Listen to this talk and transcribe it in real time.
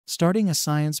Starting a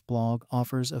science blog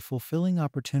offers a fulfilling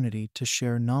opportunity to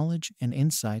share knowledge and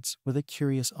insights with a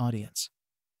curious audience.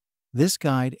 This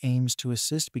guide aims to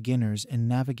assist beginners in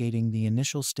navigating the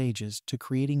initial stages to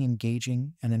creating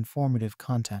engaging and informative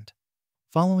content.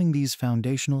 Following these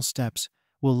foundational steps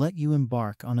will let you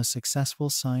embark on a successful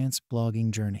science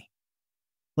blogging journey.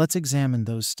 Let's examine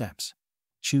those steps.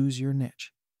 Choose your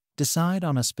niche. Decide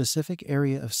on a specific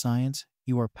area of science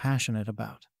you are passionate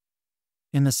about.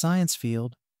 In the science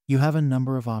field, you have a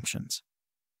number of options.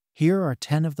 Here are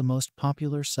 10 of the most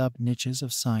popular sub-niches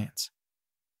of science.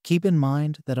 Keep in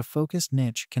mind that a focused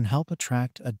niche can help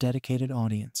attract a dedicated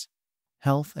audience.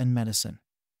 Health and medicine.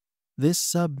 This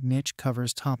sub-niche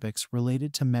covers topics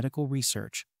related to medical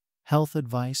research, health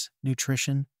advice,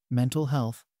 nutrition, mental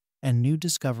health, and new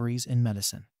discoveries in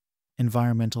medicine.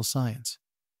 Environmental science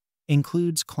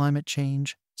includes climate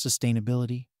change,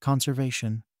 sustainability,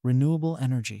 conservation, renewable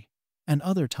energy, and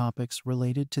other topics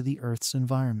related to the Earth's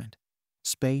environment.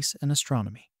 Space and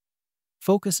astronomy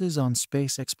focuses on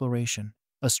space exploration,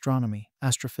 astronomy,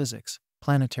 astrophysics,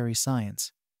 planetary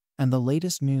science, and the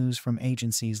latest news from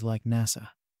agencies like NASA.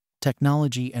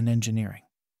 Technology and engineering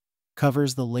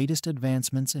covers the latest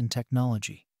advancements in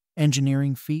technology,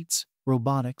 engineering feats,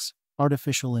 robotics,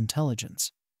 artificial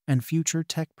intelligence, and future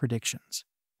tech predictions.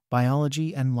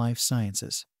 Biology and life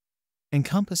sciences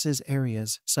encompasses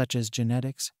areas such as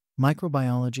genetics,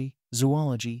 microbiology,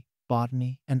 zoology,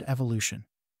 botany, and evolution.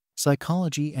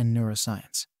 Psychology and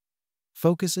neuroscience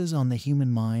focuses on the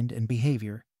human mind and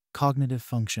behavior, cognitive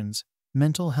functions,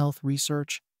 mental health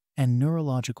research, and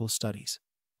neurological studies.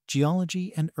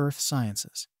 Geology and earth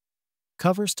sciences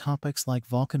covers topics like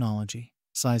volcanology,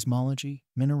 seismology,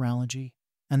 mineralogy,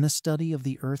 and the study of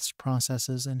the Earth's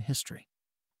processes and history.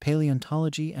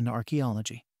 Paleontology and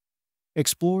archaeology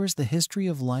explores the history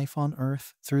of life on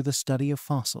Earth through the study of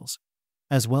fossils,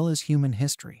 as well as human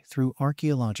history through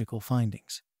archaeological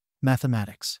findings.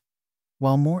 Mathematics.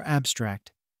 While more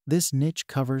abstract, this niche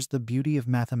covers the beauty of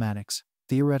mathematics,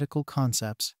 theoretical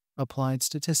concepts, applied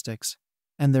statistics,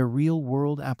 and their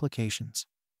real-world applications.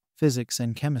 Physics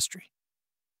and chemistry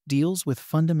deals with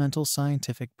fundamental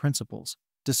scientific principles,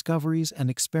 discoveries, and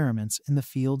experiments in the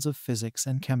fields of physics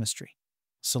and chemistry.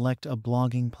 Select a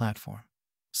blogging platform.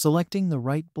 Selecting the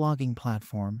right blogging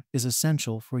platform is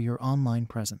essential for your online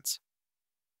presence.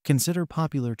 Consider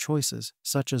popular choices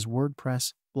such as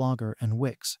WordPress, Blogger, and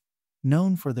Wix,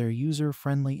 known for their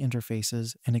user-friendly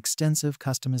interfaces and extensive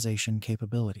customization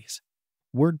capabilities.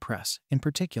 WordPress, in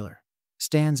particular,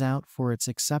 stands out for its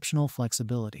exceptional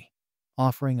flexibility,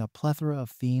 offering a plethora of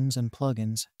themes and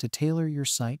plugins to tailor your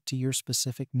site to your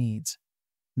specific needs,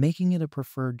 making it a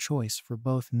preferred choice for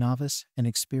both novice and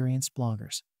experienced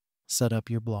bloggers. Set up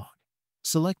your blog.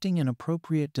 Selecting an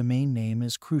appropriate domain name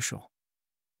is crucial.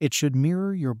 It should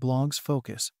mirror your blog's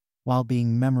focus while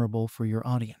being memorable for your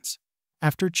audience.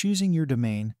 After choosing your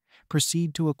domain,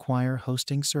 proceed to acquire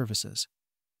hosting services.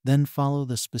 Then follow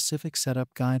the specific setup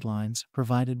guidelines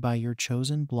provided by your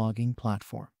chosen blogging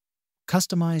platform.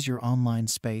 Customize your online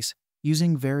space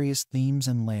using various themes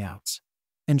and layouts,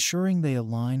 ensuring they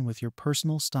align with your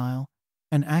personal style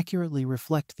and accurately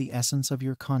reflect the essence of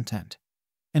your content,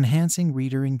 enhancing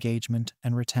reader engagement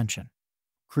and retention.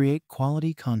 Create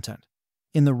quality content.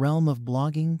 In the realm of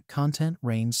blogging, content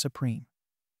reigns supreme.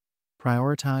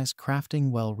 Prioritize crafting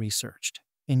well-researched,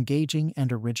 engaging,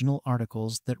 and original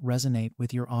articles that resonate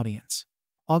with your audience.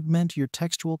 Augment your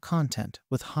textual content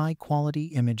with high-quality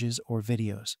images or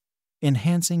videos,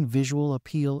 enhancing visual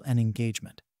appeal and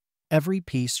engagement. Every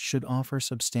piece should offer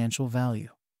substantial value,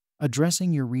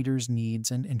 addressing your readers'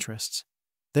 needs and interests,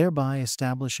 thereby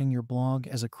establishing your blog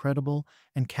as a credible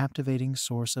and captivating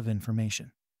source of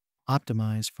information.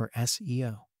 Optimize for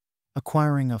SEO.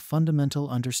 Acquiring a fundamental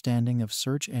understanding of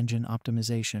search engine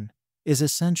optimization is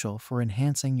essential for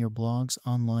enhancing your blog's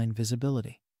online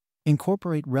visibility.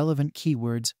 Incorporate relevant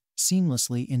keywords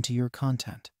seamlessly into your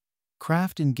content.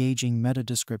 Craft engaging meta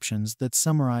descriptions that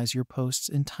summarize your posts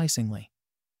enticingly,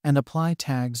 and apply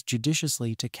tags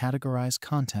judiciously to categorize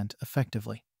content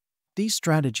effectively. These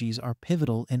strategies are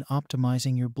pivotal in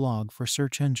optimizing your blog for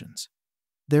search engines,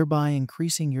 thereby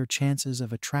increasing your chances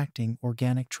of attracting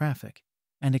organic traffic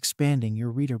and expanding your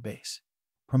reader base.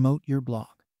 Promote your blog.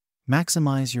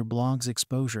 Maximize your blog's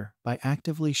exposure by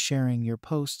actively sharing your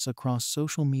posts across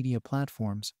social media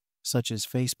platforms such as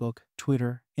Facebook,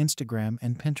 Twitter, Instagram,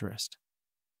 and Pinterest.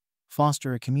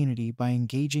 Foster a community by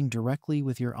engaging directly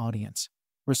with your audience,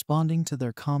 responding to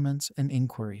their comments and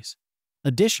inquiries.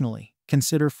 Additionally,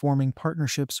 consider forming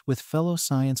partnerships with fellow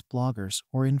science bloggers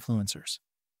or influencers.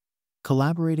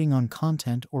 Collaborating on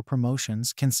content or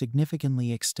promotions can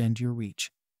significantly extend your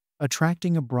reach,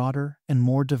 attracting a broader and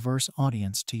more diverse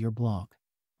audience to your blog.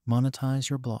 Monetize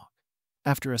your blog.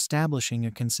 After establishing a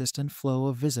consistent flow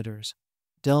of visitors,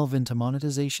 delve into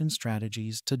monetization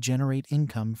strategies to generate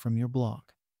income from your blog.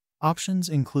 Options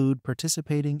include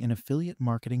participating in affiliate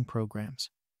marketing programs,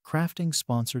 crafting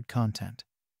sponsored content,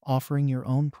 offering your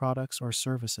own products or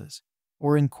services,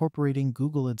 or incorporating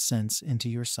Google AdSense into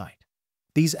your site.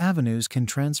 These avenues can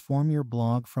transform your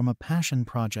blog from a passion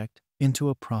project into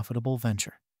a profitable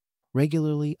venture.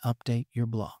 Regularly update your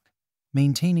blog.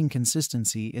 Maintaining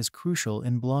consistency is crucial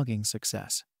in blogging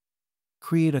success.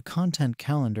 Create a content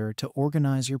calendar to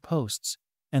organize your posts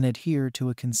and adhere to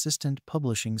a consistent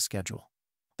publishing schedule.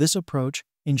 This approach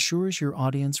ensures your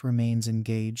audience remains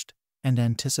engaged and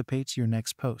anticipates your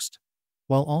next post,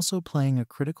 while also playing a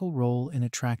critical role in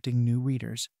attracting new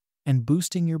readers and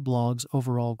boosting your blog's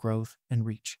overall growth and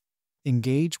reach.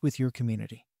 Engage with your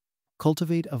community.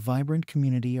 Cultivate a vibrant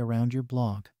community around your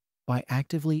blog by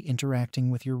actively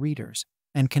interacting with your readers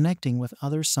and connecting with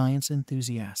other science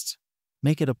enthusiasts.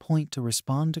 Make it a point to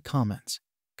respond to comments,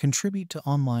 contribute to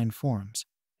online forums,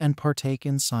 and partake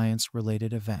in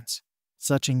science-related events.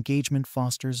 Such engagement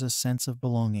fosters a sense of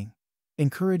belonging,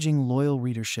 encouraging loyal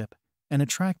readership and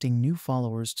attracting new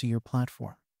followers to your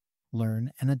platform.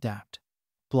 Learn and adapt.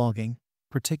 Blogging,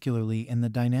 particularly in the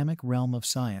dynamic realm of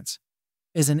science,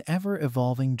 is an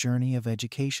ever-evolving journey of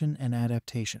education and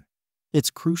adaptation. It's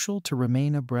crucial to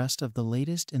remain abreast of the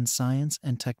latest in science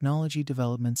and technology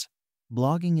developments,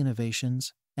 blogging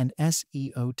innovations, and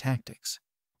SEO tactics.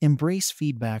 Embrace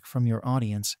feedback from your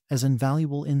audience as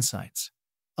invaluable insights,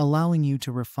 allowing you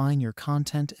to refine your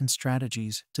content and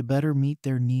strategies to better meet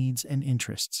their needs and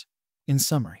interests. In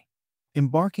summary,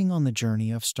 embarking on the journey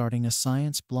of starting a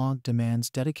science blog demands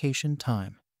dedication,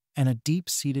 time, and a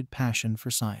deep-seated passion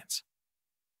for science.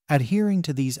 Adhering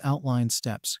to these outlined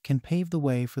steps can pave the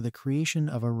way for the creation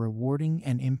of a rewarding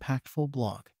and impactful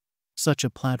blog. Such a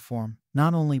platform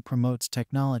not only promotes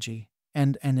technology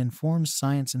and informs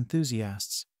science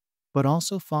enthusiasts, but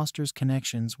also fosters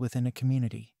connections within a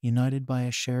community united by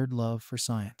a shared love for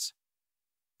science.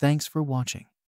 Thanks for watching.